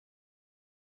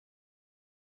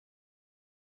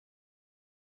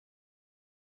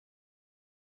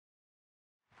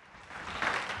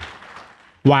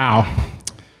Wow.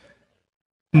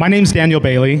 My name's Daniel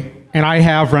Bailey, and I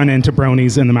have run into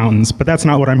bronies in the mountains, but that's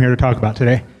not what I'm here to talk about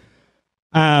today.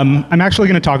 I'm actually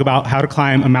going to talk about how to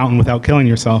climb a mountain without killing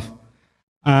yourself.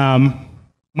 My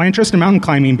interest in mountain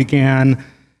climbing began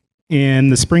in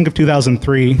the spring of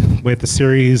 2003 with a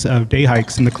series of day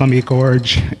hikes in the Columbia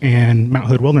Gorge and Mount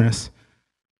Hood Wilderness.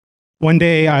 One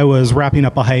day I was wrapping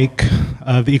up a hike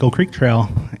of the Eagle Creek Trail,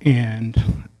 and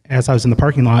as I was in the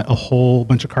parking lot, a whole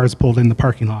bunch of cars pulled in the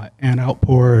parking lot and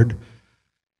outpoured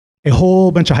a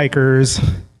whole bunch of hikers,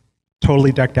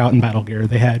 totally decked out in battle gear.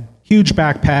 They had huge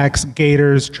backpacks,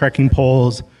 gaiters, trekking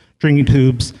poles, drinking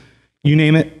tubes, you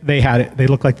name it, they had it. They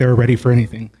looked like they were ready for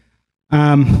anything.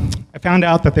 I found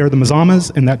out that they were the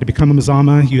Mazamas, and that to become a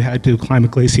Mazama, you had to climb a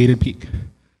glaciated peak.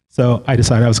 So I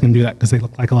decided I was going to do that because they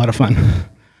looked like a lot of fun.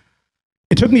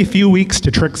 It took me a few weeks to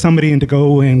trick somebody into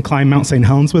go and climb Mount St.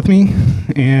 Helens with me,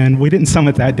 and we didn't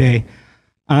summit that day.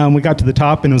 We got to the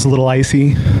top and it was a little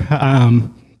icy,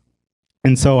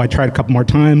 and so I tried a couple more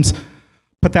times,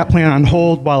 put that plan on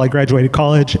hold while I graduated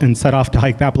college, and set off to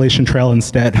hike the Appalachian Trail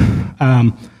instead.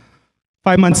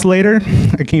 5 months later,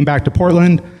 I came back to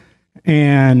Portland,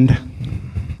 and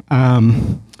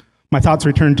my thoughts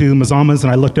returned to Mazamas,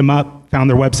 and I looked them up, found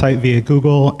their website via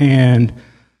Google, and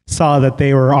saw that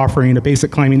they were offering a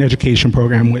basic climbing education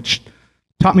program, which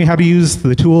taught me how to use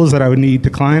the tools that I would need to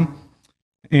climb.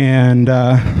 And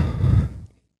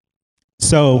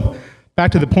so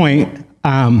back to the point,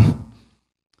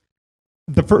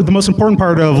 the most important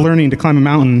part of learning to climb a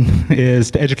mountain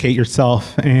is to educate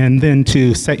yourself and then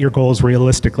to set your goals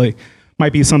realistically.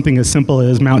 Might be something as simple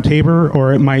as Mount Tabor,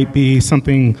 or it might be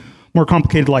something more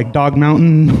complicated like Dog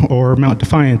Mountain or Mount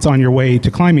Defiance on your way to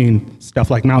climbing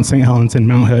stuff like Mount St. Helens and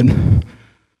Mount Hood.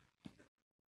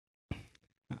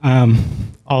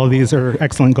 All of these are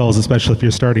excellent goals, especially if you're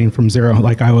starting from zero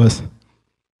like I was.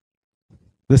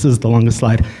 This is the longest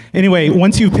slide. Anyway,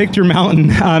 once you've picked your mountain,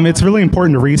 it's really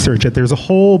important to research it. There's a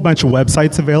whole bunch of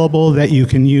websites available that you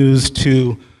can use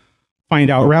to find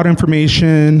out route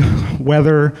information,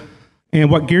 weather, and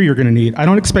what gear you're going to need. I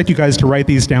don't expect you guys to write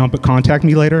these down, but contact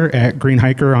me later at Green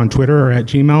Hiker on Twitter or at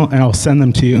Gmail, and I'll send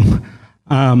them to you.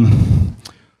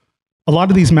 A lot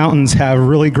of these mountains have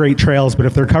really great trails, but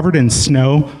if they're covered in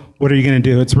snow, what are you going to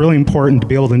do? It's really important to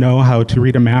be able to know how to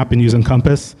read a map and use a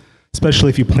compass, especially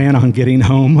if you plan on getting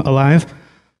home alive.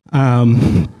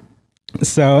 And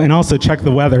also check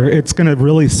the weather. It's going to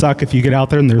really suck if you get out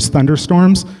there and there's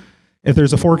thunderstorms. If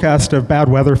there's a forecast of bad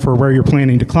weather for where you're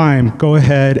planning to climb, go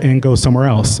ahead and go somewhere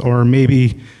else. Or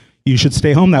maybe you should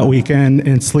stay home that weekend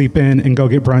and sleep in and go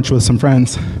get brunch with some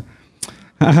friends.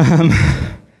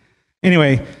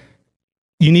 Anyway,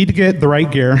 you need to get the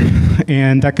right gear,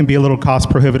 and that can be a little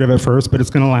cost prohibitive at first, but it's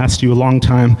going to last you a long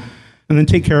time. And then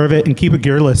take care of it and keep a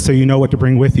gear list so you know what to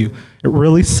bring with you. It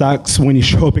really sucks when you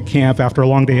show up at camp after a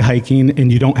long day hiking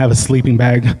and you don't have a sleeping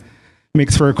bag.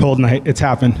 Makes for a cold night. It's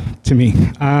happened to me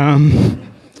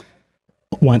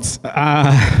once.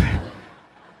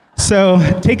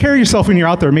 So take care of yourself when you're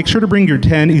out there. Make sure to bring your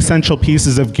 10 essential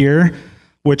pieces of gear,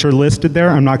 which are listed there.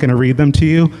 I'm not going to read them to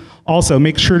you. Also,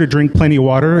 make sure to drink plenty of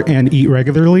water and eat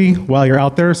regularly while you're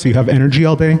out there so you have energy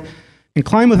all day. And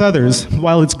climb with others.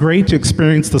 While it's great to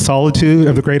experience the solitude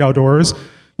of the great outdoors,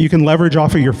 you can leverage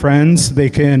off of your friends. They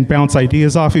can bounce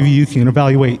ideas off of you. You can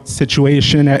evaluate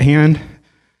situation at hand.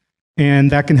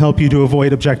 And that can help you to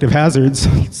avoid objective hazards,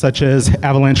 such as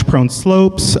avalanche-prone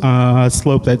slopes, a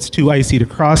slope that's too icy to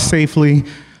cross safely,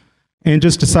 and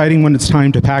just deciding when it's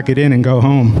time to pack it in and go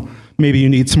home. Maybe you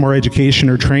need some more education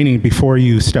or training before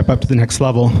you step up to the next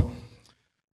level.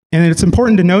 And it's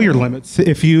important to know your limits.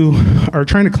 If you are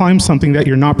trying to climb something that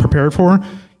you're not prepared for,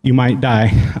 you might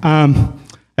die.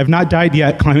 I've not died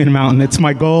yet climbing a mountain. It's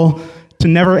my goal to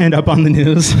never end up on the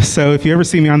news. So if you ever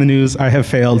see me on the news, I have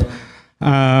failed.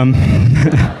 And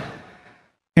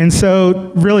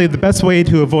so really the best way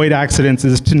to avoid accidents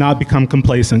is to not become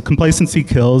complacent. Complacency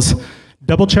kills.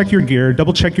 Double check your gear,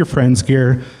 double check your friend's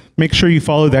gear. Make sure you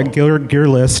follow that gear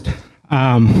list.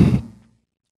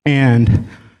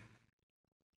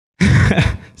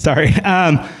 Sorry.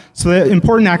 So the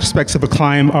important aspects of a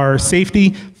climb are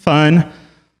safety, fun,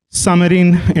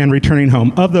 summiting, and returning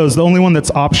home. Of those, the only one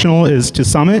that's optional is to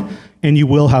summit, and you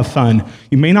will have fun.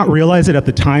 You may not realize it at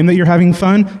the time that you're having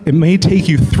fun. It may take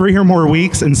you 3 or more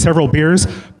weeks and several beers,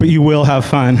 but you will have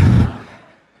fun.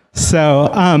 So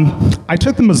I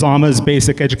took the Mazama's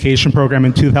basic education program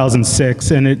in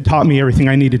 2006, and it taught me everything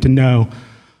I needed to know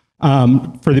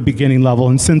for the beginning level.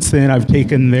 And since then, I've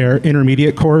taken their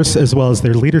intermediate course as well as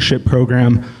their leadership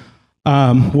program,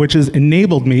 which has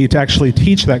enabled me to actually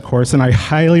teach that course. And I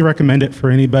highly recommend it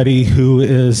for anybody who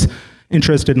is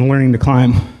interested in learning to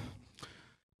climb.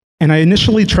 And I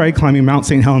initially tried climbing Mount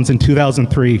St. Helens in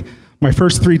 2003. My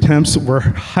first 3 attempts were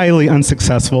highly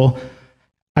unsuccessful.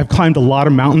 I've climbed a lot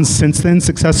of mountains since then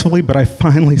successfully, but I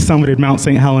finally summited Mount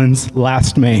St. Helens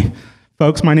last May.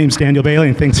 Folks, my name's Daniel Bailey,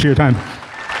 and thanks for your time.